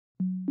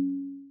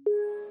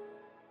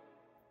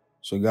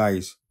So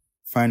guys,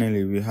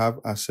 finally we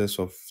have access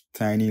of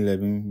Tiny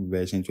 11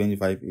 version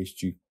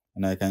 25H2,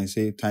 and I can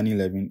say Tiny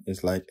 11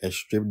 is like a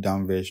stripped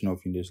down version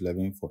of Windows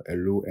 11 for a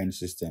low-end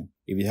system.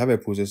 If you have a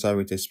processor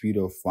with a speed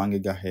of 1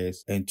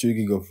 GHz and 2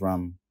 GB of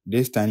RAM,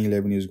 this Tiny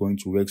 11 is going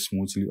to work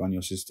smoothly on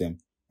your system.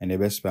 And the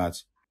best part,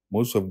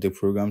 most of the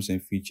programs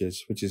and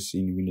features which is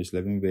in Windows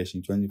 11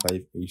 version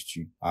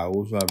 25H2 are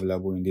also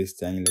available in this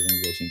Tiny 11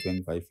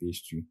 version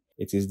 25H2.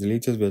 It is the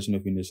latest version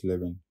of Windows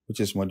 11, which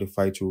is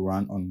modified to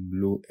run on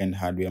low-end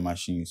hardware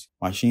machines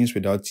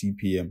without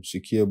TPM,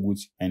 secure boot,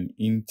 and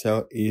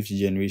Intel 8th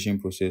generation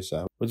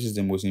processor, which is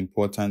the most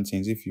important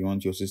thing if you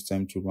want your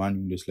system to run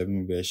Windows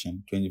 11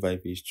 version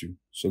 25H2.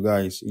 So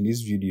guys, in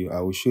this video,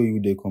 I will show you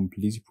the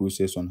complete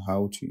process on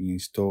how to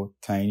install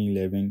Tiny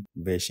 11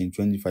 version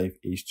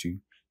 25H2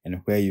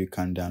 and where you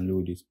can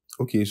download it.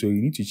 Okay, so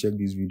you need to check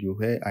this video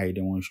where I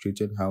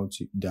demonstrated how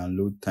to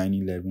download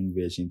Tiny 11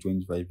 version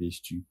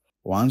 25H2.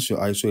 Once your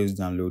ISO is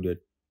downloaded,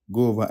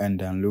 go over and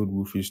download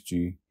Rufus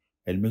 2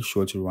 and make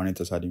sure to run it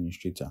as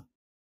administrator.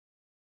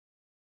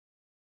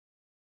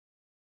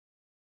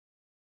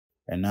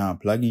 And now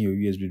plug in your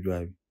USB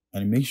drive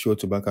and make sure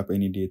to back up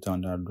any data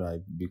on that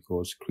drive,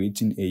 because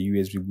creating a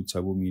USB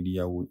bootable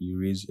media will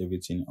erase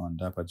everything on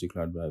that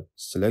particular drive.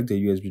 Select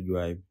the USB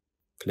drive,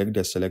 click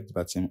the select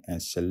button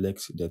and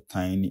select the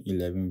Tiny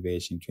 11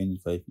 version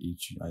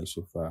 25H2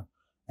 ISO file,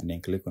 and then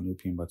click on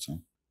open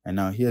button. And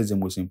now here's the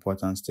most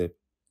important step,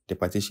 the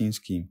partition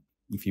scheme.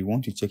 If you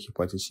want to check your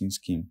partition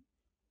scheme,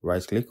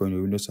 right click on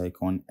your Windows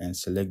icon and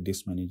select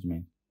disk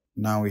management.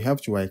 Now we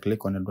have to right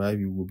click on the drive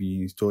you will be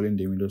installing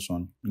the Windows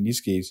on. In this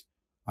case,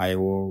 I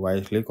will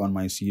right click on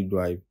my C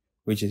drive,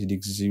 which is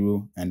disk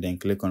 0, and then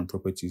click on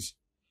properties.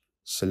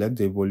 Select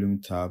the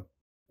volume tab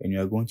and you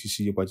are going to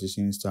see your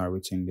partition star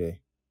written there.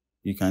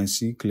 You can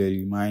see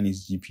clearly mine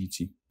is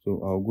GPT.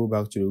 So I'll go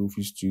back to the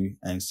Rufus 2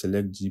 and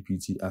select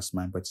GPT as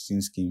my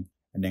partition scheme,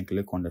 and then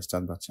click on the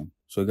start button.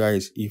 So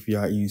guys, if you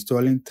are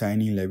installing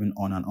Tiny 11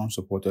 on an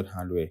unsupported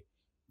hardware,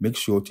 make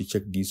sure to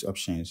check these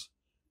options.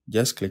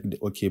 Just click the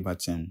OK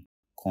button,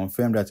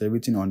 confirm that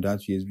everything on that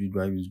USB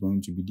drive is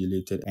going to be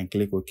deleted, and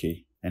click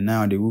OK. And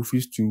now the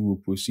Rufus 2 will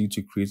proceed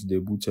to create the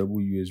bootable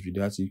USB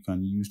that you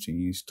can use to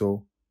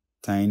install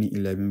Tiny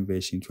 11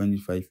 version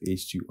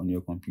 25H2 on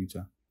your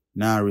computer.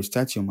 Now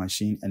restart your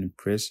machine and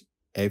press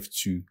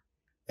F2,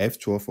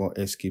 F12 or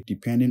escape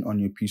depending on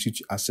your PC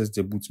to access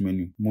the boot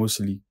menu.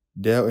 Mostly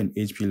Dell and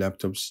HP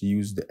laptops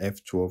use the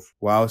F12,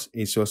 whilst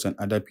ASUS and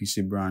other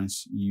PC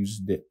brands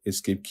use the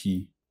escape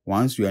key.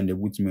 Once you are in the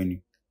boot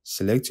menu,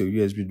 select your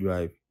USB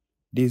drive.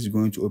 This is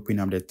going to open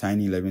up the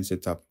Tiny 11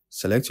 setup.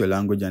 Select your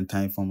language and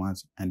time format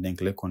and then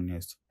click on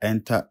next.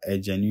 Enter a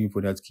genuine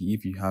product key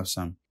if you have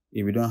some.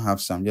 If you don't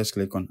have some, just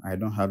click on I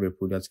don't have a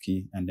product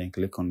key and then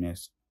click on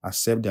next.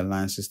 Accept the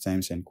alliance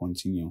terms and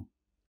continue.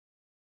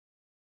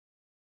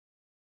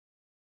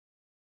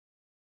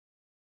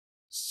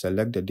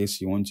 Select the disk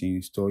you want to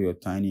install your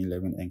Tiny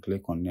 11 and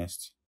click on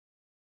next.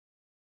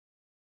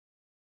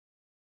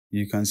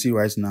 You can see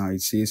right now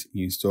it says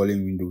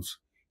installing Windows.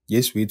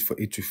 Just wait for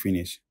it to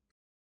finish.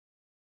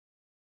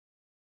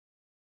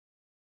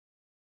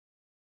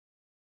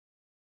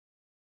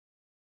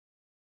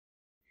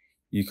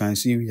 You can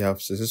see we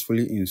have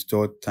successfully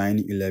installed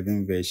Tiny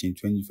 11 version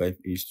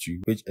 25H2,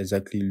 which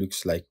exactly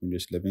looks like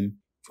Windows 11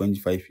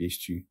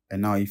 25H2.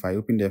 And now if I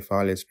open the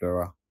File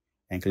Explorer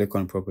and click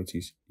on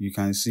Properties, you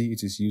can see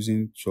it is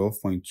using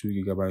 12.2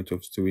 GB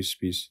of storage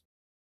space.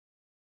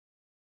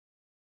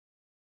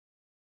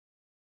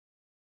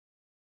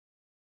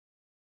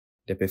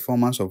 The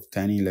performance of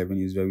Tiny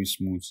 11 is very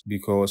smooth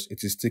because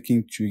it is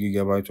taking 2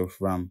 GB of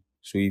RAM.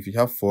 So if you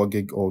have 4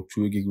 GB or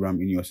 2 GB RAM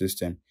in your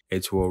system,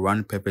 it will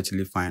run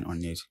perfectly fine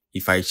on it.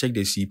 If I check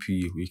the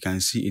CPU, we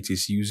can see it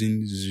is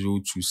using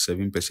 0 to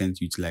 7%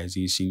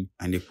 utilization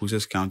and the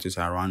process count is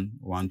around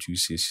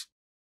 126.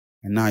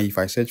 And now if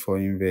I search for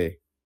him there,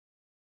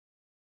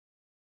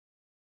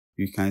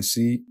 you can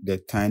see the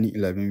Tiny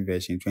 11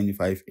 version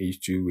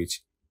 25H2 with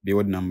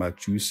build number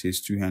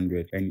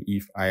 26200. And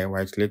if I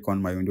right click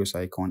on my Windows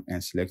icon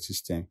and select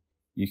system,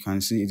 you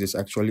can see it is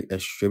actually a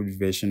stripped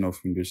version of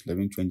Windows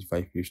 11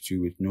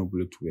 25H2 with no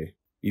bloatware.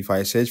 If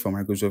I search for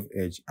Microsoft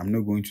Edge, I'm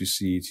not going to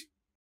see it.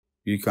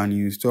 You can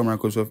install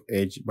Microsoft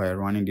Edge by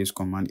running this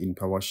command in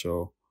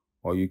PowerShell,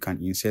 or you can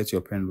insert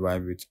your pen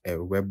drive with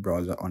a web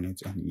browser on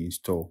it and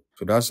install.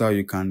 So that's how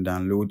you can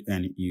download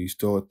and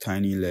install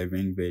Tiny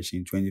 11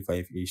 version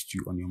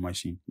 25H2 on your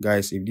machine.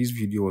 Guys, if this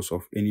video was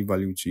of any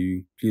value to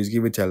you, please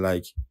give it a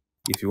like.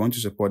 If you want to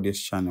support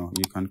this channel,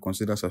 you can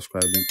consider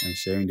subscribing and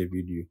sharing the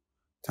video.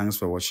 Thanks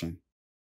for watching.